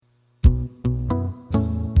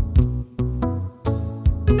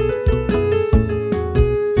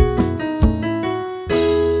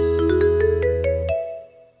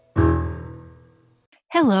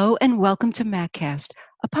welcome to MacCast,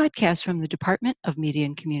 a podcast from the Department of Media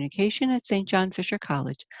and Communication at St. John Fisher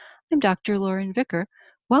College. I'm Dr. Lauren Vicker,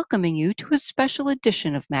 welcoming you to a special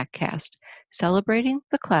edition of MacCast, celebrating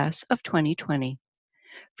the class of 2020.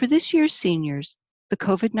 For this year's seniors, the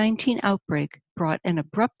COVID-19 outbreak brought an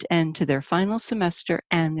abrupt end to their final semester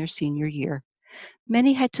and their senior year.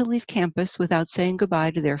 Many had to leave campus without saying goodbye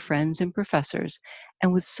to their friends and professors,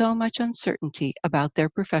 and with so much uncertainty about their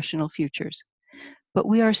professional futures. But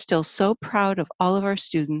we are still so proud of all of our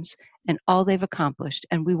students and all they've accomplished,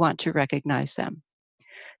 and we want to recognize them.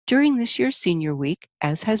 During this year's Senior Week,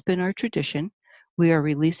 as has been our tradition, we are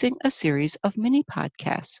releasing a series of mini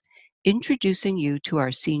podcasts introducing you to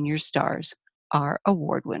our senior stars, our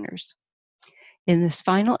award winners. In this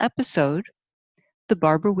final episode, the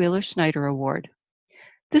Barbara Wheeler Schneider Award.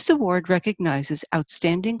 This award recognizes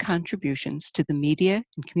outstanding contributions to the Media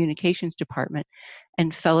and Communications Department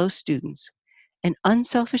and fellow students, an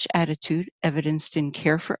unselfish attitude evidenced in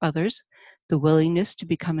care for others, the willingness to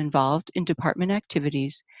become involved in department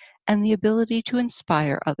activities, and the ability to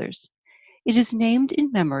inspire others. It is named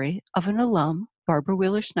in memory of an alum, Barbara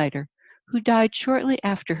Wheeler Schneider, who died shortly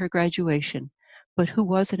after her graduation, but who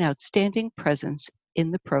was an outstanding presence in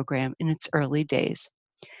the program in its early days.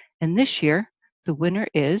 And this year, the winner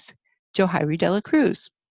is Johairy Delacruz.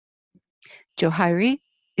 Johairy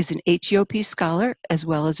is an HEOP scholar as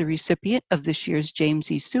well as a recipient of this year's James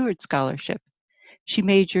E. Seward Scholarship. She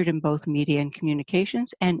majored in both Media and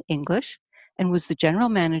Communications and English and was the general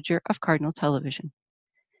manager of Cardinal Television.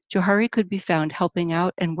 Johairy could be found helping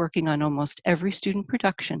out and working on almost every student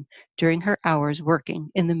production during her hours working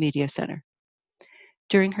in the Media Center.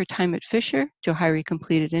 During her time at Fisher, Johairy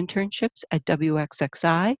completed internships at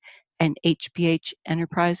WXXI and HBH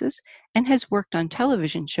Enterprises and has worked on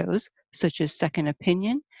television shows such as Second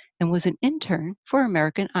Opinion and was an intern for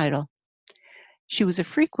American Idol. She was a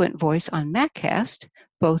frequent voice on MacCast,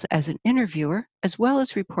 both as an interviewer as well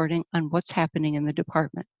as reporting on what's happening in the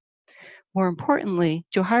department. More importantly,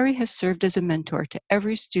 Johairy has served as a mentor to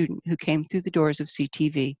every student who came through the doors of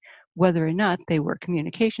CTV, whether or not they were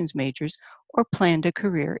communications majors or planned a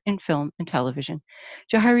career in film and television.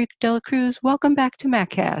 Johairy Delacruz, welcome back to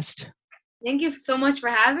MacCast. Thank you so much for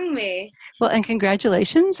having me. Well, and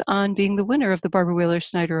congratulations on being the winner of the Barbara Wheeler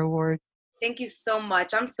Schneider Award. Thank you so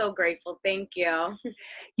much. I'm so grateful. Thank you.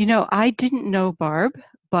 You know, I didn't know Barb,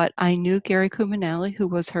 but I knew Gary Cuminelli, who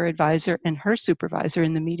was her advisor and her supervisor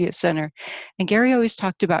in the Media Center. And Gary always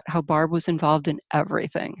talked about how Barb was involved in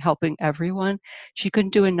everything, helping everyone. She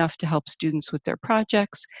couldn't do enough to help students with their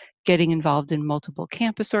projects, getting involved in multiple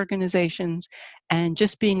campus organizations, and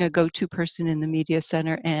just being a go-to person in the Media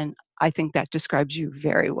Center. And I think that describes you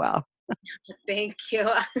very well. Thank you.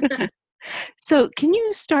 So can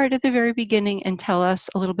you start at the very beginning and tell us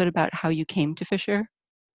a little bit about how you came to Fisher?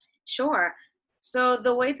 Sure. So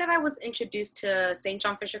the way that I was introduced to St.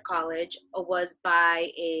 John Fisher College was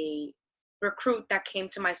by a recruit that came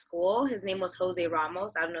to my school. His name was Jose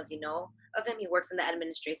Ramos. I don't know if you know of him. He works in the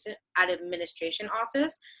administration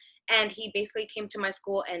office. And he basically came to my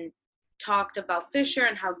school and talked about Fisher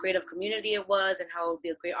and how great of community it was and how it would be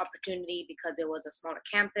a great opportunity because it was a smaller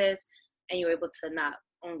campus and you were able to not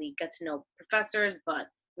only get to know professors, but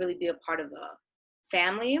really be a part of a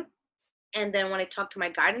family. And then when I talked to my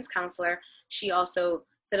guidance counselor, she also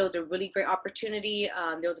said it was a really great opportunity.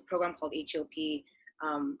 There was a program called HEOP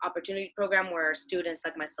Opportunity Program where students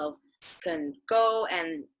like myself can go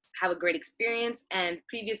and have a great experience. And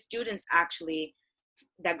previous students actually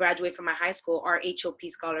that graduate from my high school are HEOP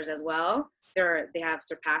scholars as well. They have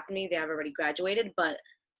surpassed me. They have already graduated, but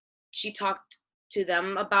she talked to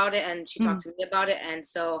them about it and she talked to me about it. And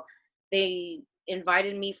so they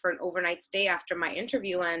invited me for an overnight stay after my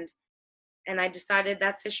interview and I decided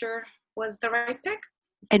that Fisher was the right pick.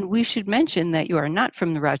 And we should mention that you are not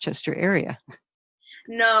from the Rochester area.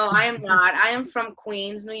 No, I am not. I am from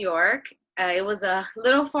Queens, New York. It was a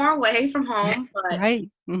little far away from home, but right.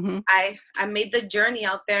 Mm-hmm. I made the journey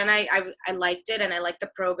out there and I liked it and I liked the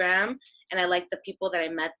program and I liked the people that I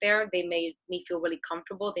met there. They made me feel really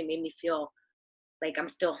comfortable. They made me feel like I'm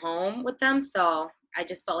still home with them. So I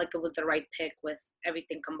just felt like it was the right pick with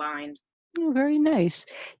everything combined. Oh, very nice.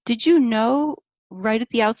 Did you know right at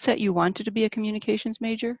the outset you wanted to be a communications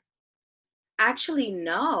major? Actually,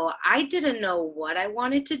 no. I didn't know what I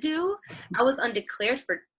wanted to do. I was undeclared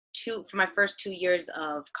for my first 2 years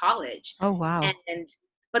of college. Oh, wow.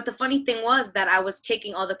 But the funny thing was that I was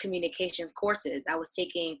taking all the communication courses. I was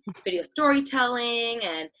taking video storytelling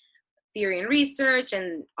and theory and research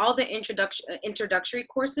and all the introductory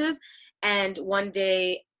courses. And one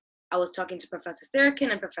day I was talking to Professor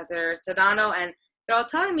Sarakin and Professor Sedano, and they're all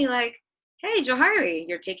telling me like, hey, Johairy,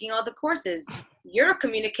 you're taking all the courses. You're a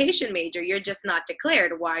communication major. You're just not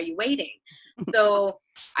declared. Why are you waiting? So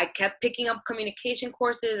I kept picking up communication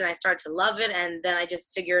courses and I started to love it. And then I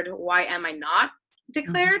just figured, why am I not Mhm.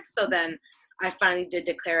 declared? So then I finally did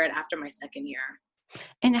declare it after my second year.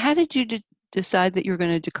 And how did you decide that you were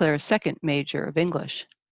going to declare a second major of English?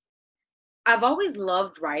 I've always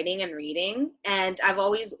loved writing and reading, and I've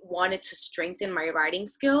always wanted to strengthen my writing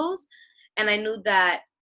skills. And I knew that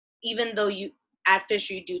even though you at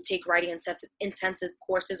Fisher you do take writing intensive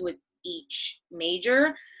courses with each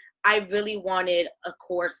major, I really wanted a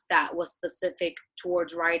course that was specific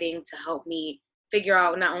towards writing to help me figure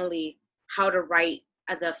out not only how to write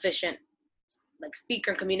as an efficient like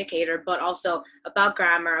speaker and communicator, but also about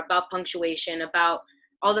grammar, about punctuation, about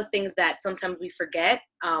all the things that sometimes we forget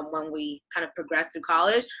when we kind of progress through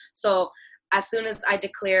college. So as soon as I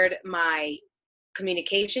declared my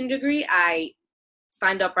communication degree, I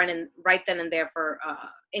signed up right then and there for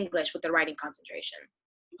English with the writing concentration.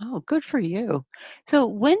 Oh, good for you. So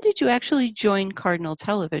when did you actually join Cardinal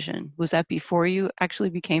Television? Was that before you actually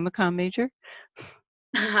became a comm major?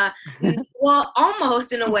 Well,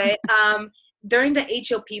 almost in a way. During the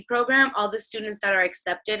HOP program, all the students that are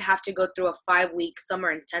accepted have to go through a 5-week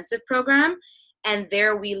summer intensive program. And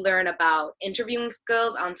there we learn about interviewing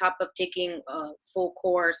skills on top of taking a full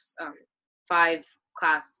course, 5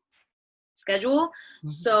 class schedule. Mhm.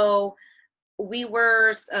 So we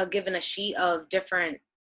were given a sheet of different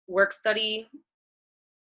work study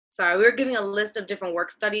sorry, we were giving a list of different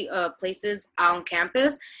work study places on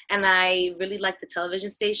campus, and I really liked the television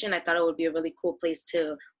station. I thought it would be a really cool place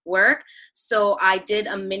to work. So I did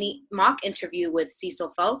a mini mock interview with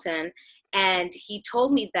Cecil Felton, and he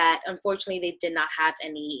told me that unfortunately they did not have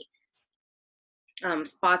any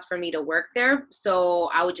spots for me to work there. So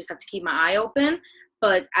I would just have to keep my eye open.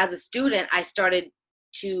 But as a student, I started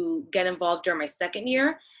to get involved during my second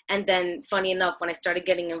year. And then, funny enough, when I started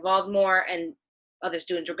getting involved more and other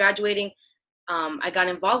students were graduating, I got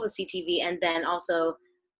involved with CTV. And then also,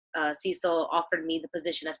 Cecil offered me the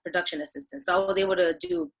position as production assistant. So I was able to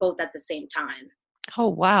do both at the same time. Oh,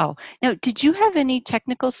 wow. Now, did you have any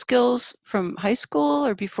technical skills from high school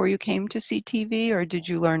or before you came to CTV, or did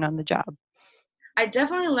you learn on the job? I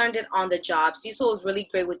definitely learned it on the job. Cecil was really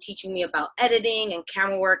great with teaching me about editing and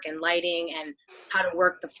camera work and lighting and how to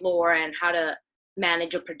work the floor and how to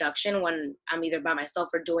manage a production when I'm either by myself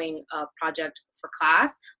or doing a project for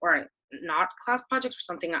class or not class projects or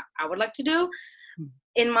something I would like to do. Mm.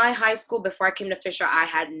 In my high school, before I came to Fisher, I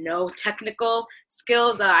had no technical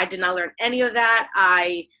skills. I did not learn any of that.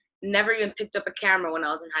 I never even picked up a camera when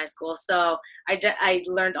I was in high school. So I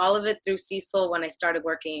learned all of it through Cecil when I started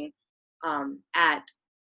working at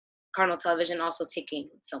Cardinal Television, also taking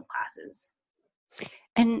film classes.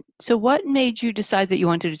 And so what made you decide that you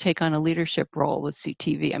wanted to take on a leadership role with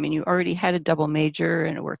CTV? I mean, you already had a double major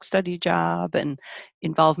and a work study job and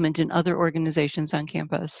involvement in other organizations on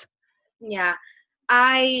campus. Yeah,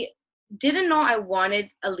 I didn't know I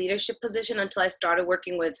wanted a leadership position until I started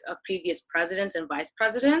working with previous presidents and vice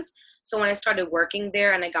presidents. So when I started working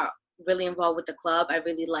there and I got really involved with the club, I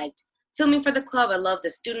really liked filming for the club. I loved the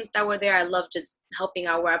students that were there. I loved just helping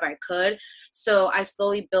out wherever I could. So I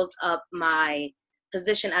slowly built up my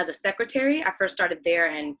position as a secretary. I first started there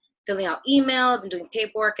and filling out emails and doing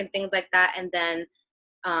paperwork and things like that. And then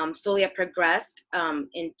slowly I progressed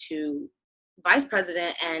into vice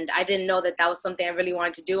president, and I didn't know that that was something I really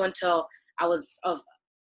wanted to do until I was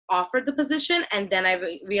offered the position, and then I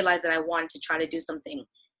realized that I wanted to try to do something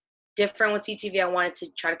different with CTV. I wanted to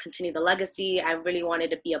try to continue the legacy. I really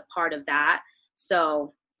wanted to be a part of that.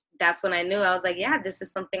 So that's when I knew I was like, yeah, this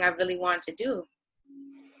is something I really want to do.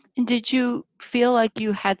 And did you feel like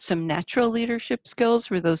you had some natural leadership skills?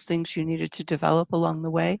 Were those things you needed to develop along the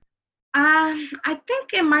way? I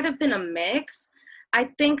think it might have been a mix. I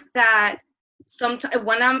think that sometimes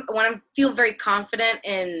when I feel very confident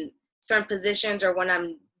in certain positions or when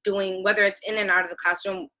I'm doing whether it's in and out of the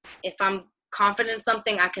classroom, if I'm confident in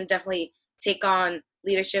something, I can definitely take on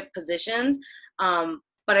leadership positions.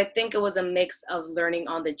 But I think it was a mix of learning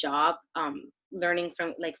on the job, learning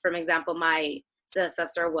from like for example, my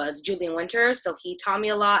successor was Julian Winters, so he taught me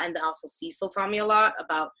a lot, and then also Cecil taught me a lot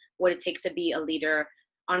about what it takes to be a leader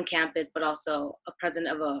on campus, but also a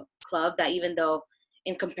president of a club that even though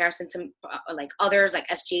in comparison to like others like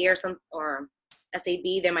SGA or some or SAB,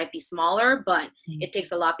 they might be smaller, but it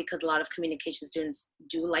takes a lot because a lot of communication students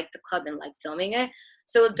do like the club and like filming it.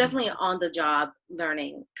 So it was Mhm. definitely on the job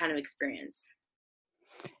learning kind of experience.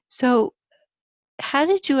 So how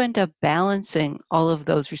did you end up balancing all of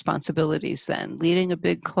those responsibilities then? Leading a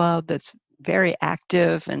big club that's very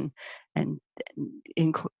active and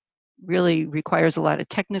really requires a lot of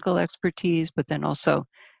technical expertise, but then also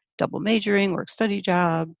double majoring, work study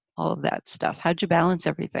job, all of that stuff. How'd you balance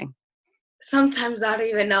everything? Sometimes I don't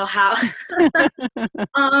even know how.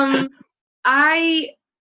 um, I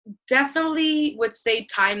definitely would say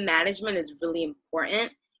time management is really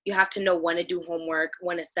important. You have to know when to do homework,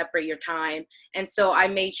 when to separate your time. And so I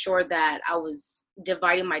made sure that I was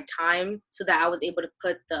dividing my time so that I was able to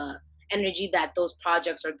put the energy that those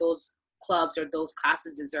projects or those clubs or those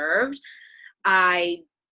classes deserved. I,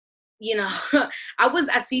 you know, I was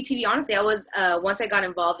at CTV, honestly, I was, once I got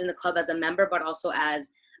involved in the club as a member, but also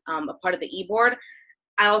as a part of the e-board,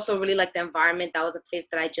 I also really liked the environment. That was a place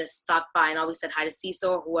that I just stopped by and always said hi to CISO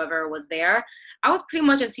or whoever was there. I was pretty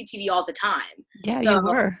much at CTV all the time. Yeah, So you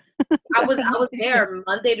were. I was Definitely. Yeah. there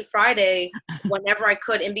Monday to Friday, whenever I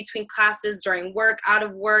could, in between classes, during work, out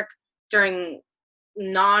of work, during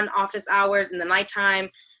non-office hours, in the nighttime,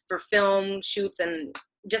 for film shoots and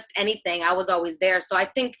just anything. I was always there. So I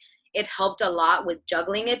think it helped a lot with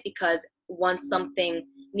juggling it, because once something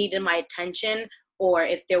needed my attention, or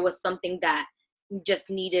if there was something that just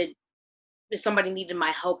needed, if somebody needed my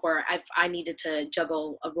help, or I needed to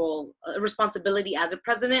juggle a role, a responsibility as a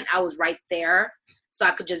president, I was right there, so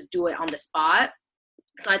I could just do it on the spot.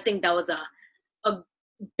 So I think that was a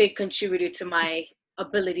big contributor to my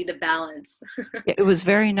ability to balance. Yeah, it was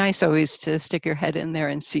very nice always to stick your head in there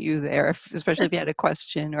and see you there, especially if you had a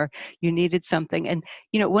question or you needed something. And,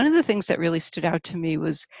 one of the things that really stood out to me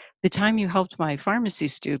was the time you helped my pharmacy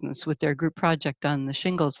students with their group project on the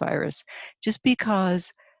shingles virus, just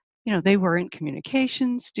because they weren't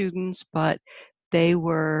communication students, but they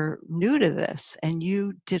were new to this. And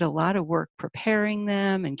you did a lot of work preparing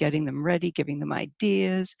them and getting them ready, giving them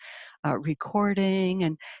ideas, recording.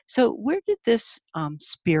 And so, where did this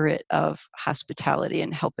spirit of hospitality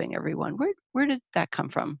and helping everyone, where did that come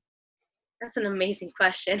from? That's an amazing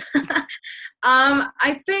question.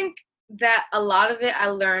 I think that a lot of it I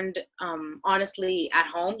learned, honestly, at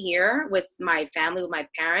home here with my family, with my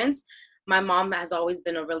parents. My mom has always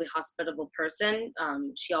been a really hospitable person.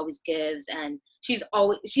 She always gives, and she's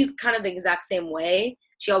kind of the exact same way.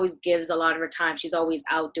 She always gives a lot of her time. She's always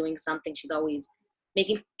out doing something. She's always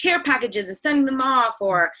making care packages and sending them off,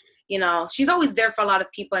 or she's always there for a lot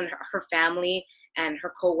of people and her family and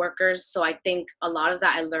her coworkers. So I think a lot of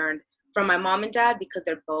that I learned from my mom and dad, because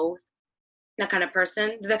they're both that kind of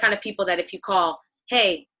person. They're the kind of people that if you call,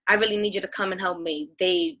 hey, I really need you to come and help me,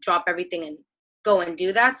 they drop everything and go and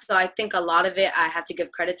do that. So I think a lot of it, I have to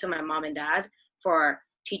give credit to my mom and dad for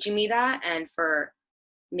teaching me that and for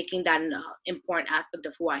making that an important aspect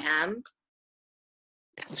of who I am.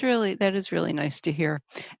 That is really nice to hear.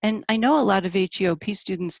 And I know a lot of HEOP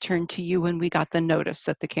students turned to you when we got the notice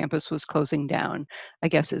that the campus was closing down, I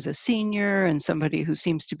guess as a senior and somebody who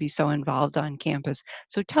seems to be so involved on campus.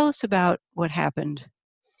 So tell us about what happened.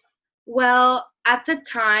 Well, at the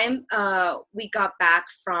time, we got back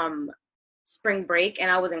from spring break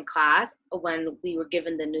and I was in class when we were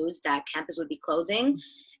given the news that campus would be closing.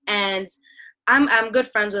 And I'm good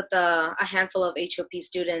friends with a handful of HOP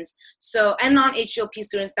students, so, and non-HOP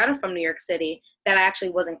students that are from New York City that I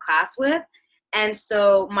actually was in class with. And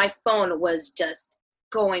so my phone was just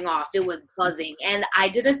going off. It was buzzing and I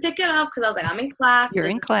didn't pick it up because I was like, I'm in class. You're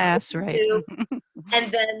This in is what class, I right? do.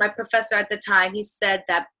 And then my professor at the time, he said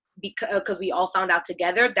that because we all found out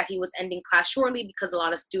together that he was ending class shortly because a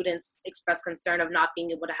lot of students expressed concern of not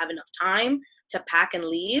being able to have enough time to pack and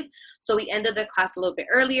leave. So we ended the class a little bit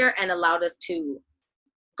earlier and allowed us to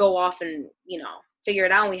go off and, figure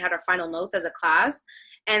it out. And we had our final notes as a class.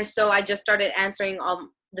 And so I just started answering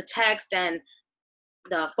the text and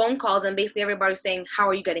the phone calls, and basically everybody was saying, how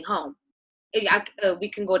are you getting home? We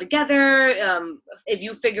can go together. If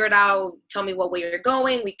you figure it out, tell me what way you're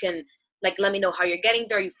going. We can, like, let me know how you're getting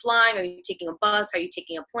there. Are you flying? Are you taking a bus? Are you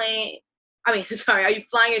taking a plane? I mean, sorry, are you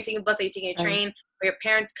flying? Are you taking a bus? Are you taking a Right. train? Are your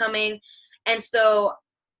parents coming? And so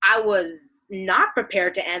I was not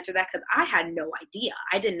prepared to answer that because I had no idea.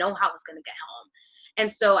 I didn't know how I was going to get home.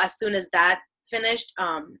 And so as soon as that finished,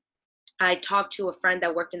 I talked to a friend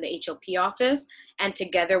that worked in the HOP office, and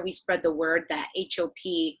together we spread the word that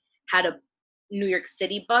HOP had a New York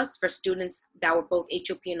City bus for students that were both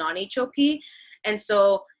HOP and non-HOP. And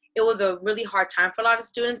so it was a really hard time for a lot of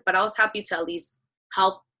students, but I was happy to at least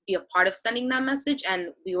help be a part of sending that message. And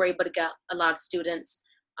we were able to get a lot of students,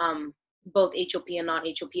 both HOP and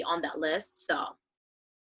non-HOP, on that list. So.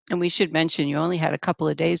 And we should mention you only had a couple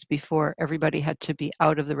of days before everybody had to be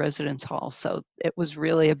out of the residence hall. So it was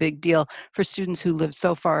really a big deal for students who lived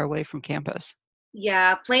so far away from campus.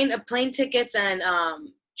 Yeah, plane tickets and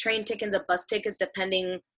train tickets and bus tickets,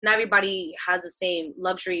 depending, not everybody has the same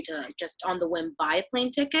luxury to just on the whim buy a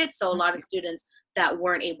plane ticket. So a lot of students that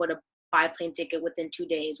weren't able to buy a plane ticket within 2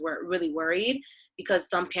 days were really worried, because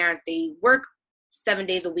some parents, they work 7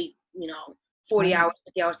 days a week, 40 Right. hours,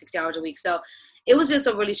 50 hours, 60 hours a week. So it was just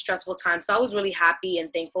a really stressful time. So I was really happy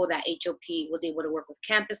and thankful that HOP was able to work with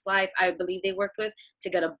Campus Life. I believe they worked with, to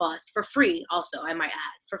get a bus for free. Also, I might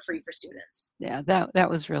add, for free for students. Yeah, that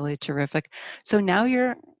was really terrific. So now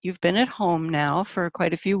you've been at home now for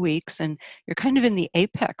quite a few weeks, and you're kind of in the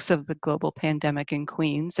apex of the global pandemic in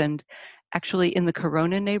Queens, and actually in the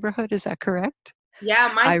Corona neighborhood. Is that correct?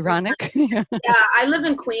 Yeah, Ironic. Yeah. yeah, I live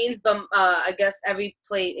in Queens, but I guess every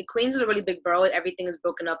place, Queens is a really big borough. Everything is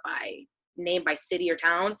broken up by name, by city or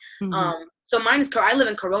towns. Mhm. So mine is, I live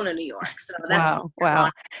in Corona, New York. So that's Wow,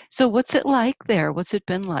 wow. So what's it like there? What's it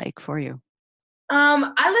been like for you?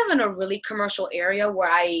 I live in a really commercial area where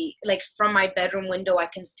I, like, from my bedroom window, I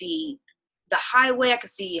can see the highway. I can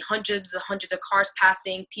see hundreds and hundreds of cars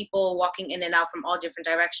passing, people walking in and out from all different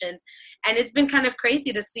directions. And it's been kind of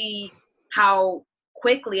crazy to see how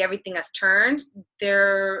quickly everything has turned.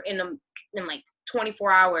 They're in like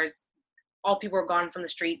 24 hours, all people are gone from the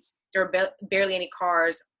streets. There are barely any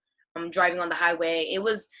cars driving on the highway. It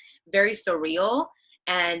was very surreal.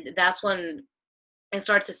 And that's when it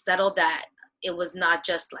started to settle that it was not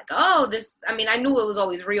just like, oh, this, I mean, I knew it was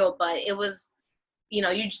always real, but it was,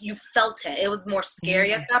 you felt it. It was more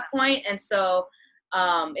scary Yeah. at that point. And so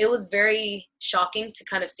it was very shocking to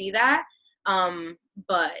kind of see that.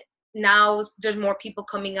 But now there's more people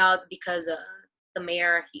coming out because the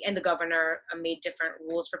mayor and the governor made different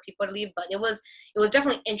rules for people to leave. But it was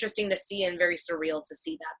definitely interesting to see, and very surreal to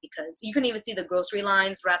see that, because you can even see the grocery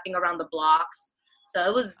lines wrapping around the blocks.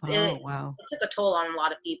 So Oh, wow. it took a toll on a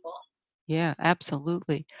lot of people. Yeah,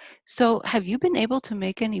 absolutely. So have you been able to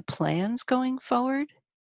make any plans going forward?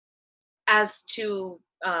 As to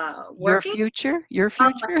Your working, future? Your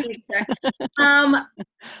my future? future. Um,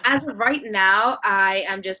 as of right now, I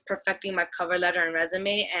am just perfecting my cover letter and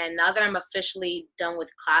resume. And now that I'm officially done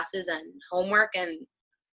with classes and homework and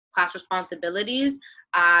class responsibilities,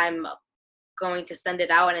 I'm going to send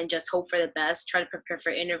it out and just hope for the best, try to prepare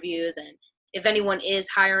for interviews. And if anyone is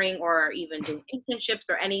hiring or even doing internships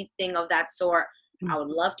or anything of that sort, I would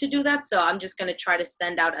love to do that. So I'm just going to try to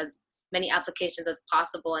send out as many applications as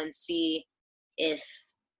possible and see if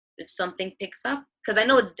something picks up, because I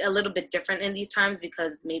know it's a little bit different in these times,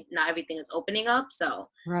 because maybe not everything is opening up. So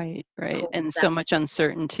Right, I right. hope And that, so much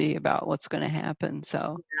uncertainty about what's going to happen.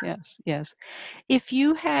 So, yes, yes. If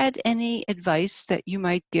you had any advice that you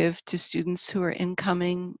might give to students who are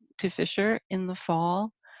incoming to Fisher in the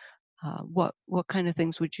fall, what kind of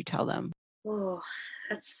things would you tell them? oh,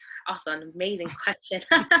 that's also an amazing question.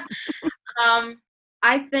 um,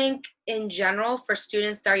 I think in general, for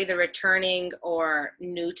students that are either returning or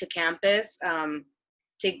new to campus,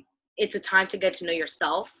 to it's a time to get to know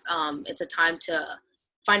yourself. It's a time to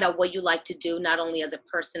find out what you like to do, not only as a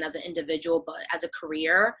person, as an individual, but as a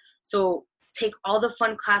career. So take all the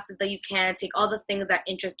fun classes that you can, take all the things that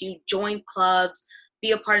interest you, join clubs,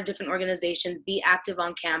 be a part of different organizations, be active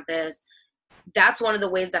on campus. That's one of the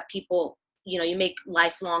ways that people, you make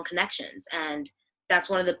lifelong connections. And that's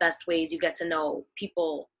one of the best ways you get to know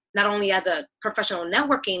people, not only as a professional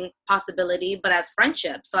networking possibility, but as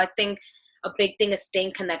friendship. So I think a big thing is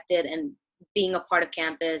staying connected and being a part of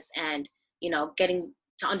campus, and getting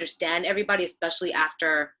to understand everybody, especially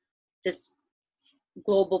after this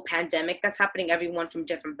global pandemic that's happening. Everyone from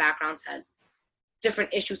different backgrounds has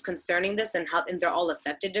different issues concerning this, and they're all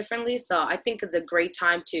affected differently. So I think it's a great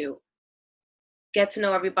time to get to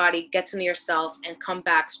know everybody, get to know yourself, and come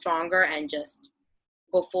back stronger, and just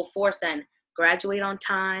go full force and graduate on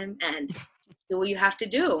time and do what you have to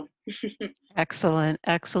do. Excellent,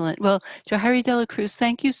 excellent. Well, Johairy Delacruz,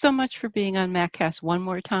 thank you so much for being on MacCast one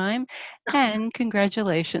more time, and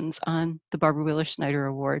congratulations on the Barbara Wheeler Snyder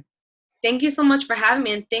Award. Thank you so much for having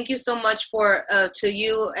me, and thank you so much for to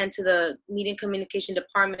you and to the Media and Communication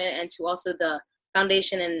Department, and to also the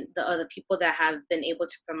foundation and the other people that have been able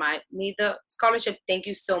to provide me the scholarship. Thank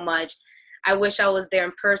you so much. I wish I was there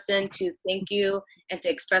in person to thank you and to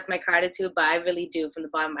express my gratitude, but I really do, from the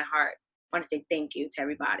bottom of my heart, want to say thank you to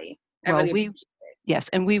everybody. I Well, really appreciate it. yes,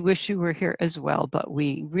 and we wish you were here as well, but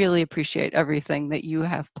we really appreciate everything that you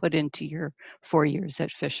have put into your 4 years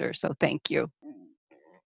at Fisher, so thank you.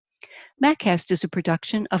 MacCast is a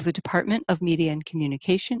production of the Department of Media and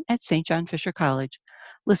Communication at St. John Fisher College.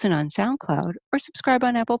 Listen on SoundCloud or subscribe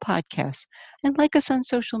on Apple Podcasts, and like us on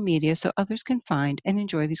social media so others can find and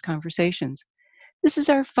enjoy these conversations. This is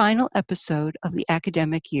our final episode of the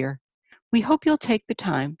academic year. We hope you'll take the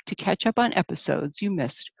time to catch up on episodes you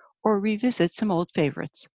missed or revisit some old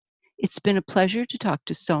favorites. It's been a pleasure to talk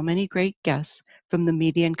to so many great guests from the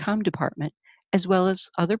Media and Com department, as well as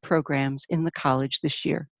other programs in the college this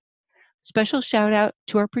year. Special shout out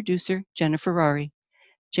to our producer, Jenna Ferrari.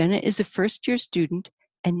 Jenna is a first-year student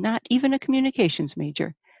and not even a communications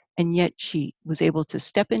major, and yet she was able to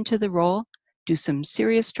step into the role, do some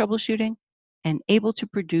serious troubleshooting, and able to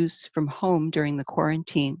produce from home during the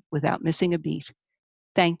quarantine without missing a beat.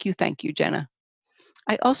 Thank you, Jenna.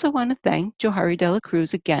 I also want to thank Johairy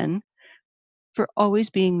Delacruz again for always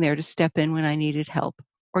being there to step in when I needed help,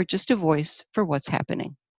 or just a voice for what's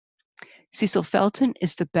happening. Cecil Felton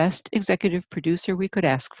is the best executive producer we could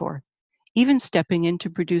ask for, even stepping in to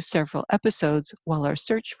produce several episodes while our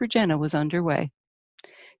search for Jenna was underway.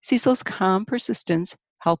 Cecil's calm persistence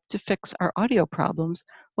helped to fix our audio problems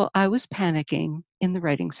while I was panicking in the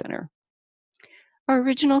Writing Center. Our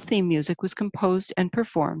original theme music was composed and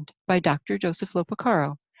performed by Dr. Joseph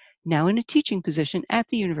Lopacaro, now in a teaching position at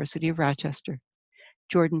the University of Rochester.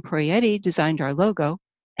 Jordan Proietti designed our logo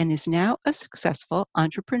and is now a successful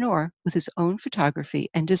entrepreneur with his own photography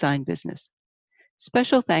and design business.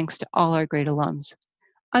 Special thanks to all our great alums.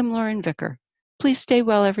 I'm Lauren Vicker. Please stay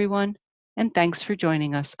well, everyone, and thanks for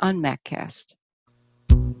joining us on MacCast.